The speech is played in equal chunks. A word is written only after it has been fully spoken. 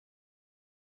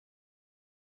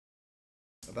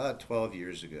About 12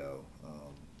 years ago,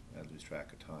 I lose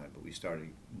track of time, but we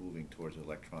started moving towards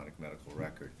electronic medical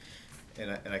record.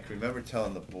 And I can remember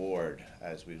telling the board,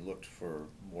 as we looked for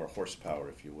more horsepower,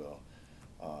 if you will,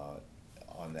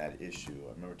 on that issue,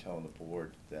 I remember telling the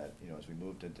board that, as we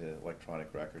moved into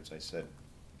electronic records, I said,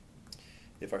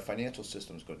 if our financial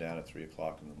systems go down at 3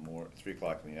 o'clock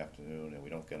in the afternoon, and we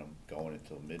don't get them going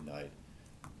until midnight,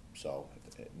 so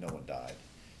no one died.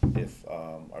 If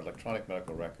our electronic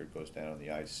medical record goes down in the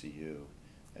ICU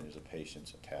and there's a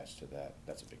patient attached to that,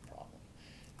 that's a big problem.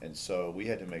 And so we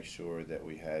had to make sure that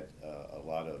we had a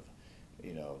lot of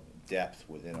depth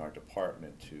within our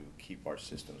department to keep our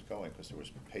systems going, because there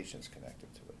was patients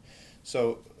connected to it.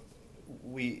 So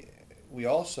we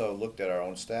also looked at our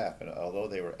own staff, and although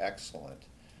they were excellent,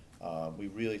 we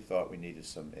really thought we needed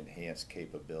some enhanced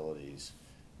capabilities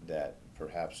that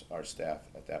perhaps our staff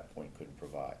at that point couldn't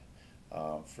provide.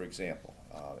 For example,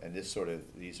 and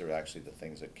these are actually the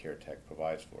things that CareTech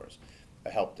provides for us. A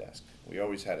help desk. We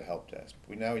always had a help desk.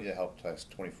 We now need a help desk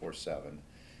 24/7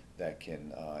 that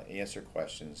can answer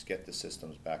questions, get the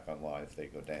systems back online if they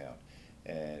go down.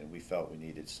 And we felt we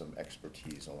needed some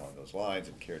expertise along those lines,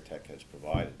 and CareTech has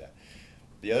provided that.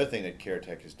 The other thing that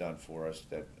CareTech has done for us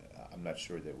that I'm not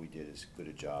sure that we did as good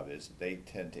a job is they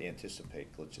tend to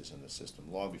anticipate glitches in the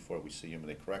system long before we see them, and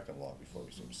they correct them long before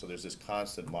we see them. So there's this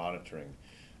constant monitoring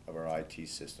of our IT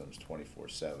systems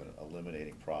 24/7,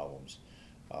 eliminating problems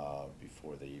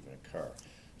before they even occur.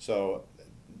 So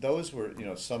those were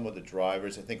some of the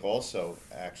drivers. I think also,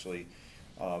 actually,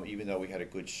 even though we had a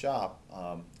good shop,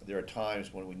 there are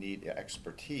times when we need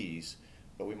expertise,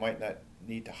 but we might not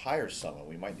need to hire someone.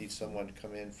 We might need someone to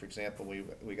come in. For example,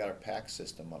 we got our PACS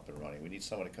system up and running. We need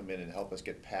someone to come in and help us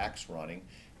get PACS running.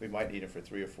 We might need it for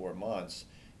 3 or 4 months.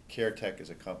 CareTech is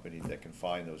a company that can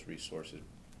find those resources,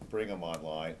 bring them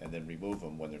online, and then remove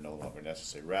them when they're no longer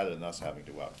necessary, rather than us having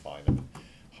to go out and find them and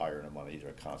hire them on either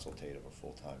a consultative or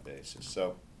full-time basis.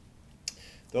 So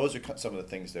those are some of the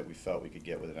things that we felt we could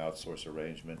get with an outsource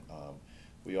arrangement.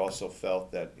 We also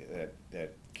felt that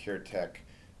CareTech,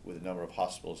 with the number of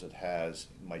hospitals it has,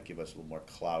 might give us a little more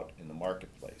clout in the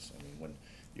marketplace. I mean, when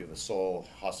you have a sole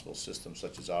hospital system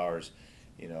such as ours,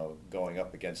 going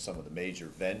up against some of the major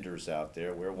vendors out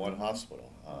there, we're one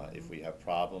hospital. If we have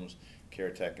problems,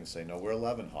 CareTech can say, no, we're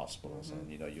 11 hospitals, and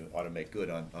you ought to make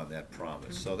good on that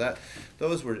promise. So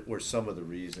those were some of the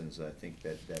reasons, I think,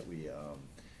 that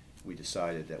we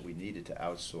decided that we needed to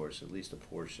outsource at least a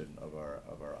portion of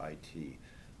our IT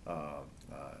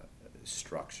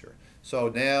structure. So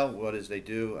now, what does they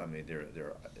do? I mean,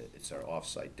 it's our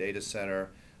off-site data center.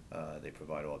 They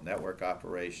provide all network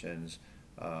operations.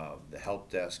 The help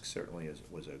desk certainly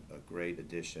was a great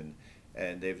addition,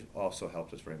 and they've also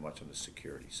helped us very much on the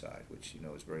security side, which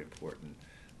is very important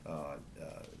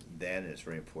then, and it's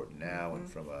very important now, and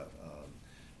from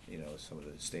some of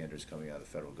the standards coming out of the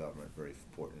federal government, very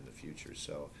important in the future.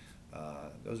 So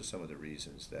those are some of the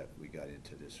reasons that we got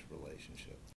into this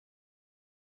relationship.